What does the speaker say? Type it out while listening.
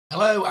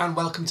Hello and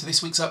welcome to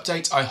this week's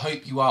update. I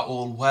hope you are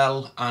all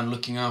well and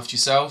looking after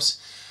yourselves.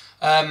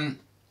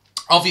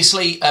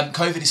 Obviously,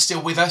 COVID is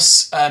still with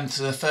us,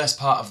 so the first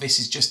part of this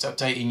is just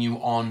updating you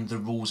on the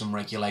rules and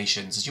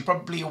regulations. As you're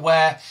probably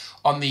aware,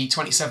 on the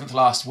 27th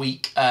last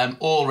week,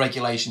 all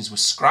regulations were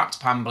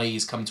scrapped. Pembrey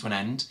has come to an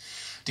end.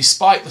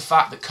 Despite the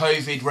fact that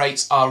COVID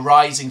rates are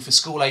rising for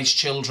school-aged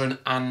children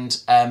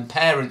and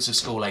parents of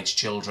school-aged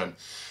children.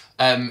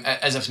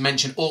 As I've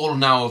mentioned, all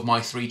now of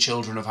my 3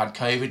 children have had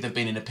COVID. They've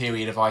been in a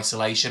period of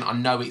isolation. I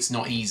know it's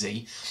not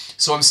easy.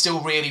 So I'm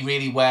still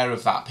really aware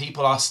of that.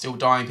 People are still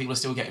dying. People are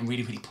still getting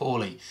really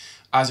poorly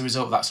as a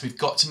result of that. So we've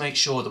got to make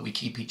sure that we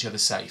keep each other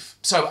safe.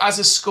 So as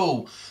a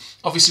school,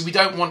 obviously we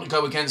don't want to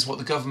go against what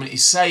the government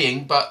is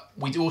saying, but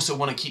we do also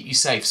want to keep you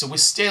safe. So we're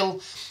still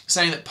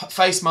saying that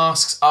face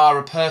masks are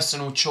a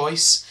personal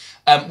choice.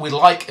 We'd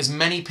like as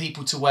many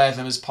people to wear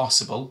them as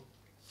possible.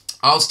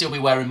 I'll still be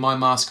wearing my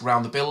mask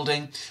around the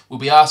building. We'll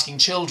be asking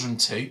children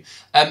to.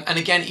 And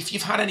again, if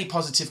you've had any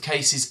positive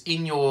cases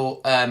in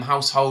your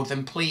household,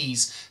 then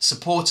please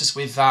support us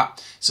with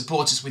that.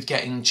 Support us with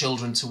getting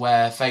children to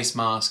wear face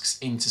masks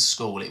into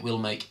school. It will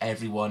make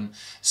everyone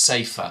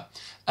safer.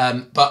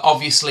 But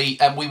obviously,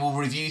 we will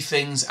review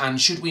things, and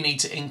should we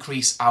need to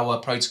increase our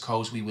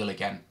protocols, we will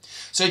again.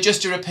 So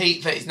just to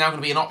repeat, that it's now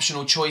going to be an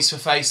optional choice for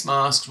face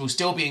masks. We'll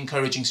still be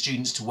encouraging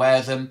students to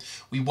wear them.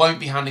 We won't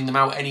be handing them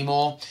out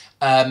anymore.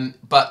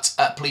 But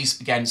please,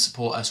 again,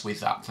 support us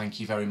with that. Thank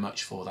you very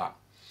much for that.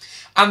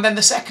 And then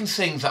the second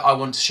thing that I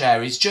want to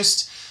share is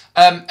just,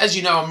 as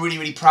you know, I'm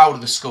really proud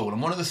of the school.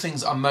 And one of the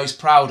things that I'm most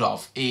proud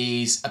of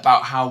is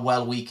about how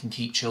well we can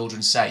keep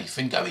children safe.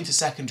 And going to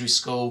secondary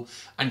school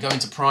and going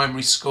to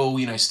primary school,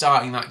 you know,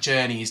 starting that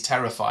journey is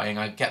terrifying.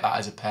 I get that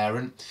as a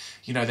parent.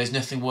 You know, there's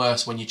nothing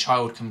worse when your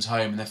child comes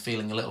home and they're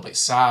feeling a little bit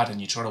sad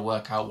and you're trying to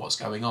work out what's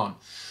going on.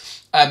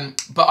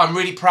 But I'm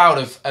really proud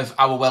of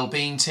our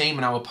wellbeing team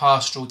and our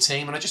pastoral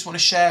team, and I just want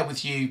to share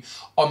with you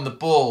on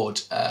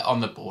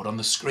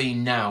the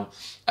screen now,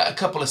 a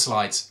couple of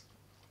slides.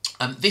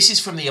 This is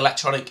from the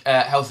Electronic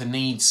Health and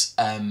Needs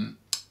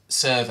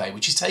survey,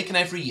 which is taken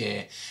every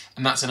year,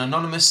 and that's an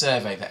anonymous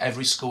survey that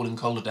every school in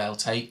Calderdale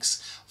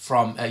takes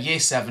from Year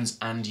 7s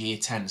and Year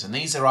 10s, and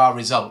these are our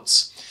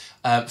results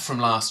from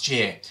last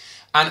year.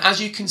 And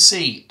as you can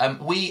see,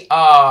 we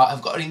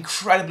have got an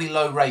incredibly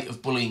low rate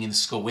of bullying in the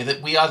school. We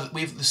have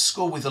the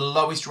school with the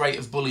lowest rate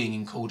of bullying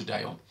in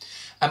Calderdale.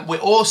 And we're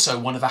also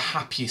one of the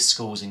happiest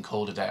schools in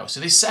Calderdale. So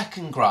this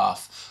second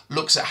graph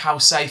looks at how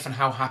safe and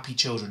how happy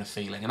children are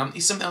feeling. And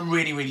it's something I'm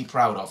really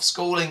proud of.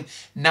 Schooling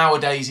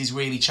nowadays is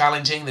really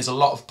challenging. There's a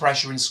lot of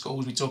pressure in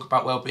schools. We talk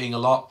about well-being a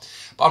lot.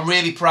 But I'm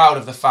really proud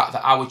of the fact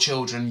that our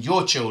children,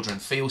 your children,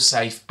 feel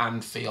safe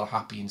and feel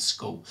happy in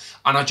school.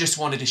 And I just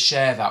wanted to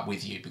share that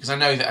with you because I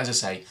know that, as I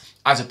say,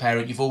 as a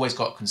parent, you've always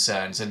got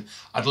concerns. And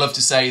I'd love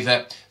to say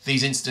that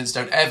these incidents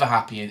don't ever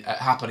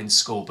happen in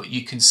school, but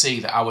you can see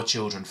that our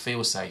children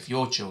feel safe,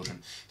 your children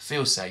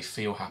feel safe,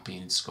 feel happy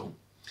in school.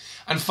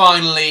 And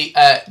finally,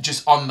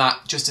 just on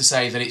that, just to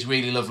say that it's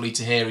really lovely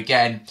to hear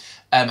again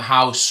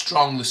how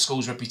strong the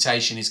school's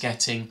reputation is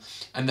getting,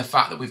 and the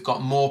fact that we've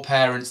got more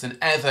parents than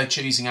ever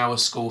choosing our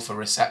school for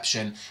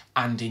reception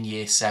and in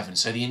Year 7.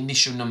 So the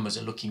initial numbers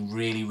are looking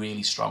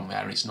really strong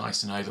there, and it's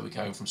nice to know that we're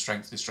going from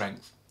strength to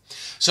strength.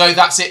 So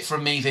that's it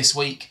from me this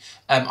week.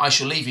 I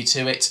shall leave you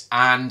to it,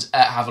 and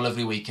have a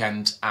lovely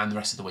weekend and the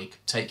rest of the week.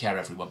 Take care,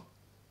 everyone.